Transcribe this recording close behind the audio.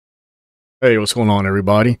Hey, what's going on,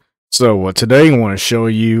 everybody? So today I want to show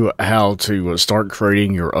you how to start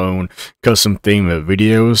creating your own custom theme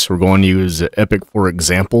videos. We're going to use Epoch for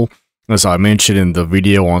example. As I mentioned in the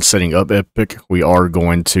video on setting up Epoch, we are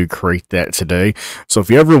going to create that today. So if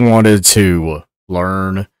you ever wanted to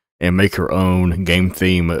learn and make your own game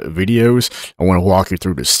theme videos, I want to walk you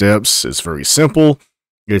through the steps. It's very simple,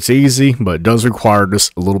 it's easy, but it does require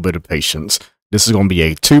just a little bit of patience. This is going to be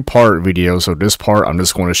a two-part video, so this part I'm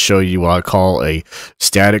just going to show you what I call a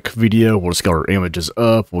static video. We'll just get our images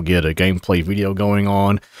up, we'll get a gameplay video going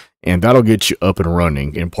on, and that'll get you up and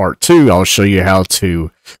running. In part two, I'll show you how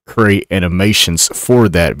to create animations for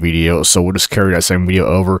that video, so we'll just carry that same video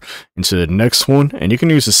over into the next one, and you can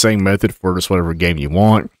use the same method for just whatever game you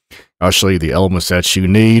want. I'll show you the elements that you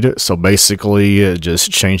need, so basically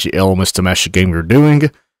just change the elements to match the game you're doing,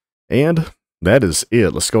 and that is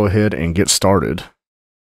it. Let's go ahead and get started.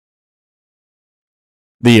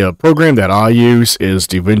 The program that I use is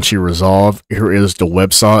Divinci Resolve. Here is the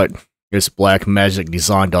website. It's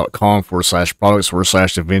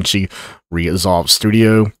blackmagicdesign.com/products/Divinci Resolve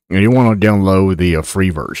Studio. And you want to download the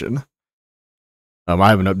free version. I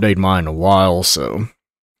haven't updated mine in a while, so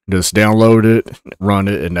just download it, run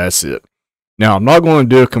it, and that's it. Now, I'm not going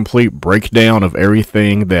to do a complete breakdown of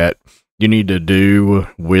everything that you need to do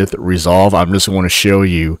with Resolve. I'm just going to show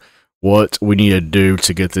you what we need to do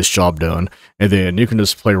to get this job done, and then you can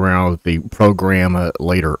just play around with the program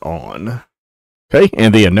later on. Okay,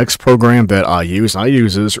 and the next program that I use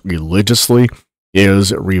this religiously,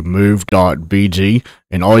 is remove.bg,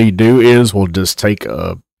 and all you do is we'll just take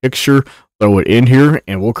a picture, throw it in here,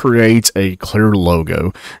 and we'll create a clear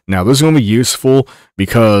logo. Now this is going to be useful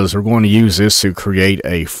because we're going to use this to create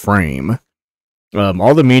a frame.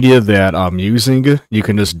 All the media that I'm using, you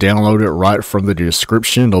can just download it right from the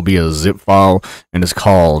description. There'll be a zip file, and it's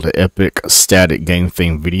called Epic Static Game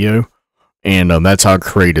Theme Video, and that's how I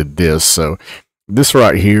created this. So this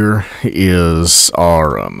right here is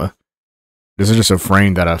our this is just a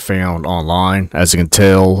frame that I found online. As you can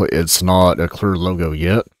tell, it's not a clear logo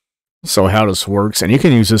yet. So how this works, and you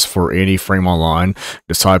can use this for any frame online.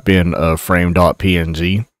 Just type in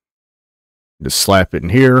frame.png, just slap it in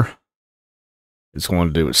here. It's going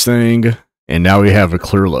to do its thing, and now we have a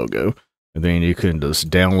clear logo, and then you can just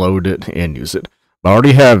download it and use it. I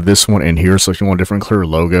already have this one in here, so if you want a different clear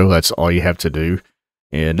logo, that's all you have to do.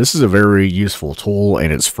 And this is a very useful tool,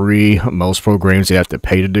 and it's free. Most programs, you have to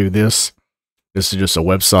pay to do this. This is just a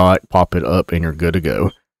website, pop it up, and you're good to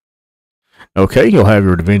go. Okay, you'll have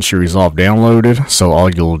your Divinci Resolve downloaded, so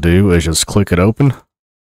all you'll do is just click it open.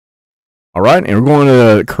 Alright, and we're going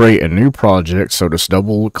to create a new project, so just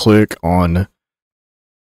double click on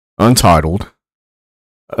Untitled.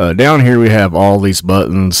 Down here we have all these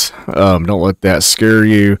buttons. Don't let that scare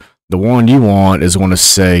you. The one you want is going to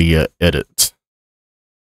say edit.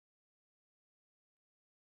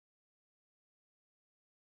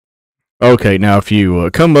 Okay, now if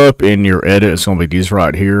you come up in your edit, it's going to be these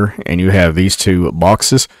right here, and you have these two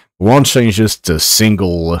boxes. We want to change this to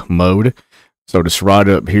single mode. So just right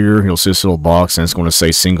up here, you'll see this little box, and it's going to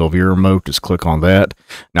say single viewer mode. Just click on that.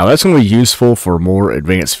 Now that's going to be useful for more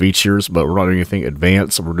advanced features, but we're not doing anything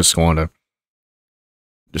advanced, so we're just going to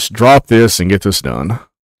just drop this and get this done.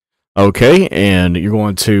 Okay, and you're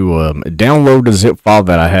going to download the zip file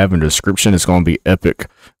that I have in the description. It's going to be Epic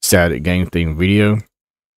Static Game Theme Video.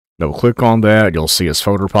 Double click on that, you'll see its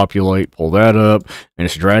folder populate, pull that up, and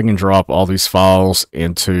just drag and drop all these files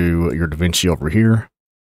into your Divinci over here.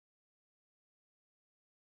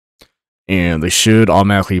 And they should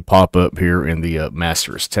automatically pop up here in the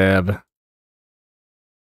Masters tab.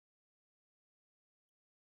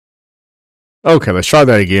 Okay, let's try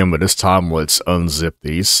that again, but this time let's unzip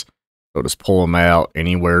these. So just pull them out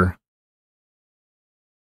anywhere.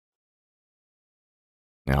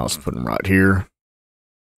 Now let's put them right here.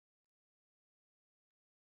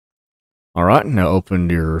 Alright, now open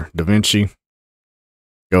your Divinci.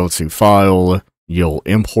 Go to File, you'll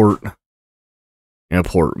import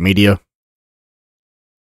media.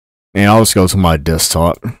 And I'll just go to my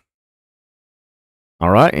desktop.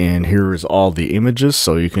 Alright, and here is all the images,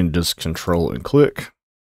 so you can just control and click.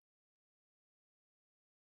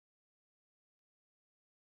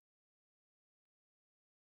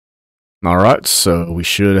 Alright, so we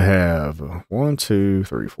should have 1, 2,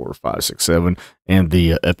 3, 4, 5, 6, 7, and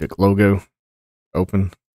the Epic logo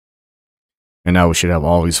open. And now we should have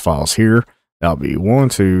all these files here. That'll be 1,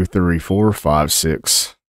 2, 3, 4, 5,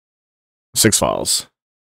 6. 6 files.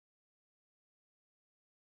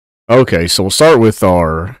 Okay, so we'll start with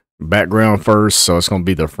our background first. So it's going to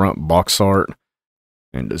be the front box art.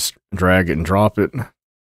 And just drag it and drop it.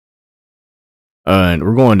 And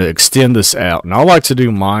we're going to extend this out. And I like to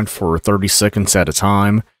do mine for 30 seconds at a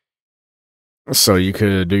time. So you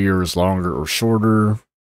could do yours longer or shorter.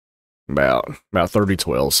 About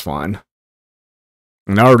 30-12 is fine.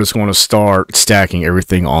 Now we're just going to start stacking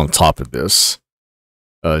everything on top of this.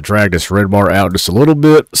 Drag this red bar out just a little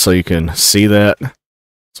bit so you can see that.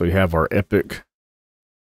 So we have our Epoch.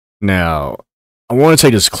 Now, I want to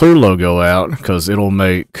take this clear logo out because it'll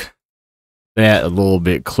make that a little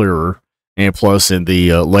bit clearer. And plus, in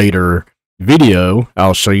the later video,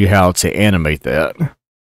 I'll show you how to animate that.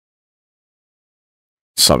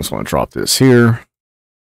 So I'm just going to drop this here.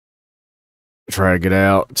 Drag it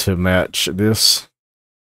out to match this.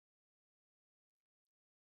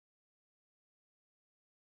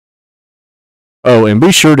 Oh, and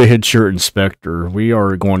be sure to hit your inspector. We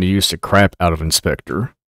are going to use the crap out of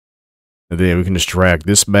inspector. And then we can just drag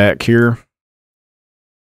this back here.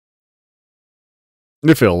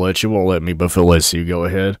 If it'll let you, won't let me, but if it lets you, go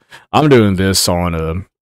ahead. I'm doing this on a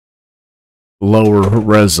lower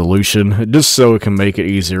resolution, just so it can make it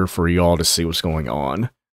easier for y'all to see what's going on.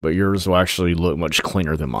 But yours will actually look much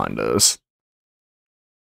cleaner than mine does.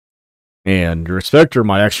 And your inspector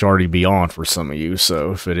might actually already be on for some of you,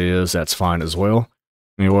 so if it is, that's fine as well.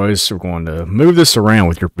 Anyways, we're going to move this around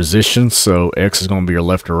with your position. So X is going to be your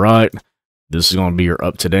left or right. This is going to be your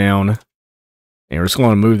up to down. And we're just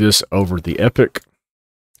going to move this over the Epoch.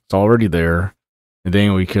 It's already there. And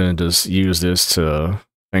then we can just use this to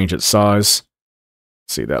change its size.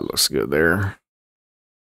 See, that looks good there.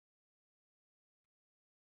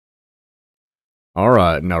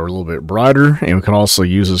 Alright, now we're a little bit brighter, and we can also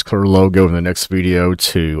use this clear logo in the next video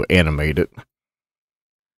to animate it.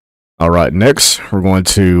 Alright, next we're going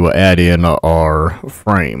to add in our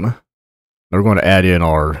frame. We're going to add in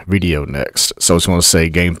our video next. So it's going to say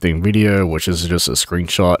game theme video, which is just a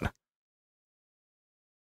screenshot.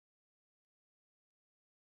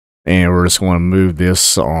 And we're just going to move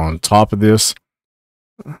this on top of this.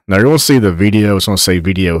 Now you're going to see the video, it's going to say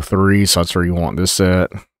video 3, so that's where you want this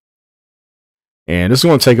at. And this is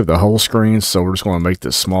going to take up the whole screen, so we're just going to make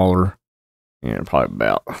this smaller. And probably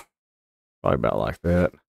about like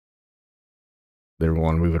that. Then we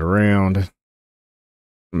want to move it around.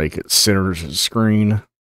 Make it center to the screen.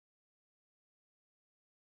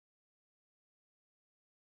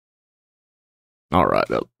 Alright,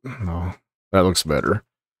 that looks better.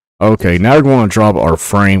 Okay, now we're going to drop our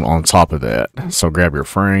frame on top of that. So grab your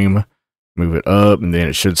frame, move it up, and then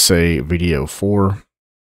it should say video 4.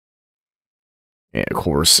 And of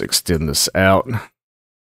course, extend this out.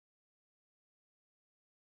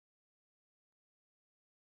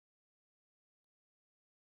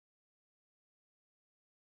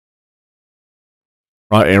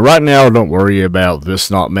 Right, and right now, don't worry about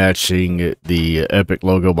this not matching the Epoch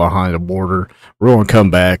logo behind the border. We're going to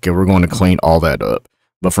come back and we're going to clean all that up.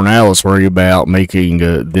 But for now, let's worry about making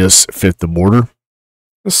this fit the border.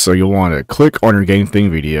 So you'll want to click on your game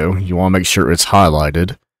theme video. You want to make sure it's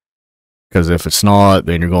highlighted. Because if it's not,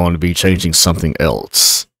 then you're going to be changing something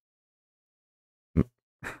else.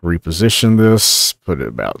 Reposition this, put it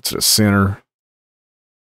about to the center.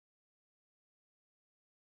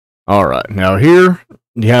 Alright, now here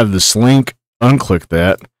you have this link. Unclick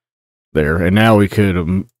that. There, and now we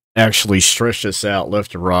could actually stretch this out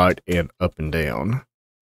left to right and up and down.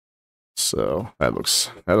 So that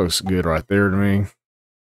looks good right there to me.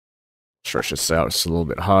 Stretch this out just a little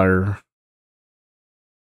bit higher.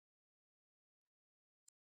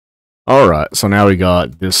 Alright, so now we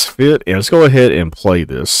got this fit, and let's go ahead and play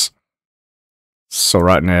this. So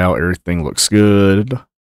right now, everything looks good.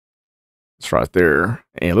 It's right there.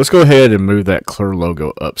 And let's go ahead and move that clear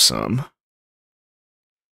logo up some.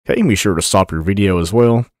 Okay, be sure to stop your video as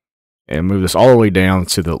well, and move this all the way down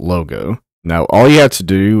to the logo. Now, all you have to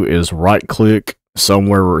do is right-click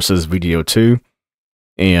somewhere where it says video 2,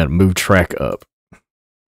 and move track up.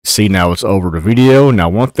 See, now it's over the video. Now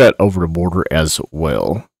I want that over the border as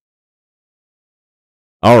well.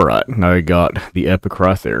 Alright, now we got the Epoch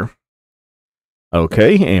right there.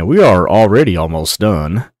 Okay, and we are already almost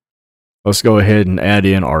done. Let's go ahead and add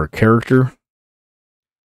in our character.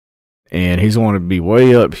 And he's going to be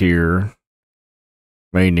way up here.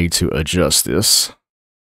 May need to adjust this.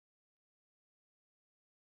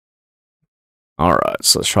 Alright,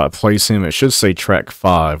 so let's try to place him. It should say track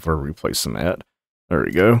 5 where we place him at. There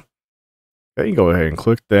we go. Okay, go ahead and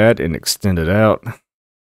click that and extend it out.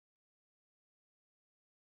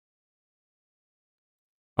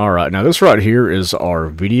 Alright, now this right here is our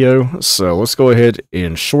video, so let's go ahead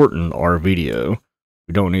and shorten our video.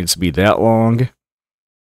 We don't need it to be that long.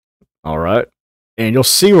 Alright, And you'll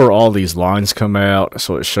see where all these lines come out,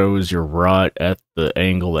 so it shows you're right at the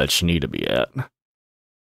angle that you need to be at.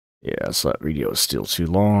 Yeah, so that video is still too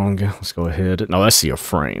long. Let's go ahead. Now let's see a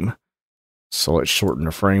frame. So let's shorten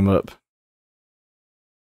the frame up.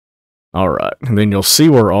 Alright, and then you'll see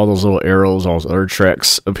where all those little arrows, all those other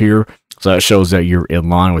tracks appear. So that shows that you're in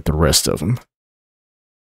line with the rest of them.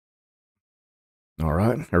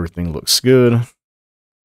 Alright, everything looks good.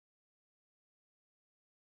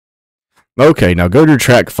 Okay, now go to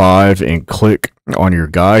track 5 and click on your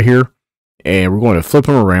guy here. And we're going to flip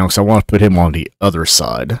him around because I want to put him on the other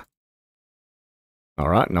side.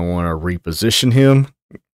 Alright, and I want to reposition him.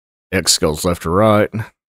 X goes left to right.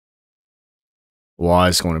 Y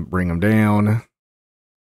is going to bring him down.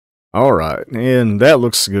 Alright, and that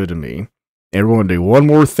looks good to me. And we're going to do one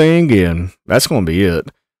more thing, and that's going to be it.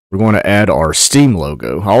 We're going to add our Steam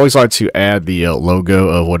logo. I always like to add the logo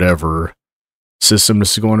of whatever system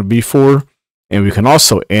this is going to be for. And we can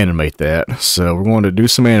also animate that. So we're going to do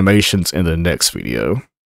some animations in the next video.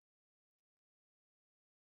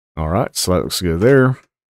 Alright, so that looks good there.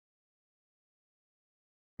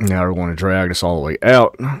 Now we're going to drag this all the way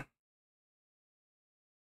out.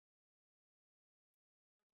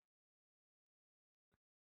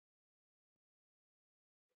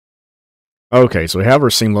 Okay, so we have our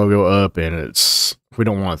Steam logo up, and we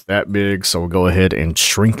don't want it that big, so we'll go ahead and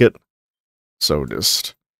shrink it. So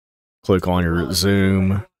just click on your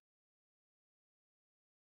zoom.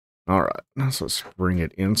 Alright, so let's bring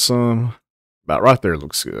it in some. About right there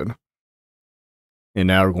looks good. And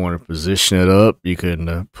now we're going to position it up. You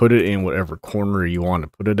can put it in whatever corner you want to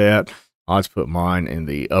put it at. I'll just put mine in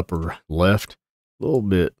the upper left. A little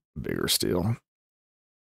bit bigger still.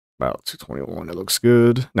 About 221, it looks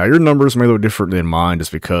good. Now your numbers may look different than mine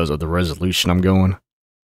just because of the resolution I'm going.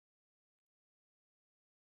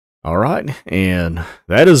 Alright, and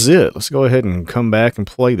that is it. Let's go ahead and come back and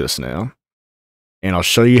play this now. And I'll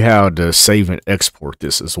show you how to save and export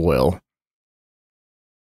this as well.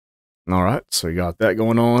 Alright, so we got that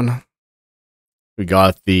going on. We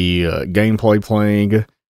got the gameplay playing.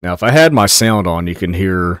 Now if I had my sound on, you can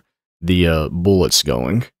hear the bullets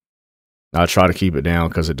going. I try to keep it down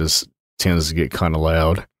because it just tends to get kind of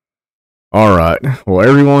loud. Alright, well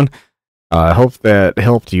everyone, I hope that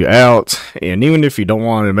helped you out. And even if you don't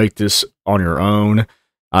want to make this on your own,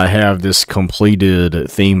 I have this completed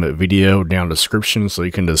theme video down in the description, so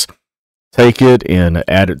you can just take it and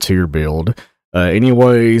add it to your build.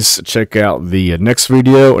 Anyways, check out the next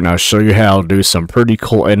video, and I'll show you how to do some pretty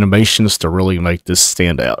cool animations to really make this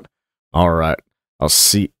stand out. Alright, I'll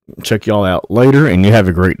check y'all out later, and you have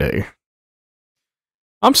a great day.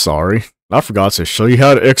 I'm sorry, I forgot to show you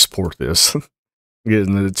how to export this.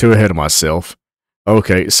 Getting too ahead of myself.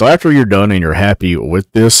 Okay, so after you're done and you're happy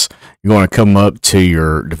with this, you're going to come up to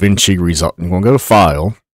your Divinci result. You're going to go to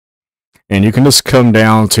File, and you can just come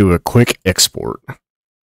down to a quick export.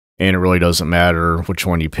 And it really doesn't matter which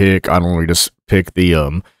one you pick. I normally just pick the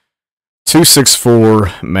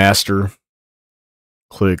 264 master.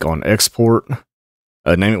 Click on export.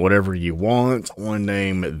 Name it whatever you want. I want to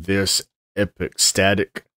name this Epoch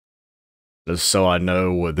Static. Just so I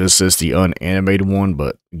know this is the unanimated one,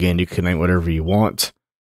 but again, you can name whatever you want.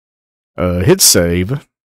 Hit save.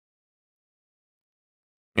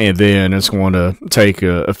 And then it's going to take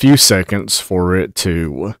a few seconds for it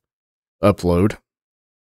to upload.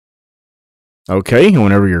 Okay,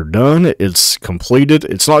 whenever you're done, it's completed.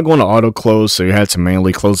 It's not going to auto-close, so you have to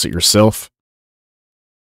manually close it yourself.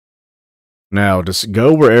 Now, just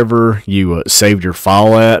go wherever you saved your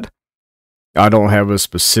file at. I don't have a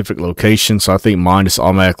specific location, so I think mine just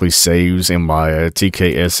automatically saves in my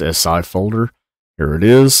TKSSI folder. Here it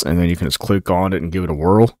is, and then you can just click on it and give it a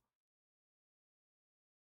whirl.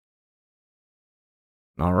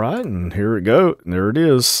 Alright, and here it goes. There it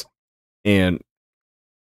is. And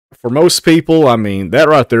for most people, I mean, that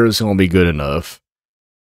right there is going to be good enough.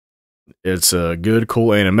 It's a good,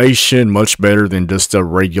 cool animation, much better than just a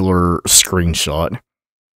regular screenshot.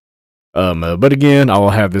 But again, I will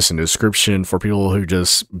have this in the description for people who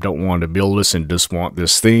just don't want to build this and just want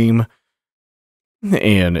this theme.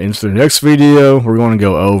 And into the next video, we're going to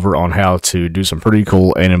go over on how to do some pretty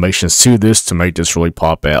cool animations to this to make this really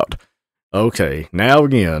pop out. Okay, now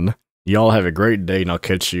again, y'all have a great day, and I'll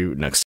catch you next time.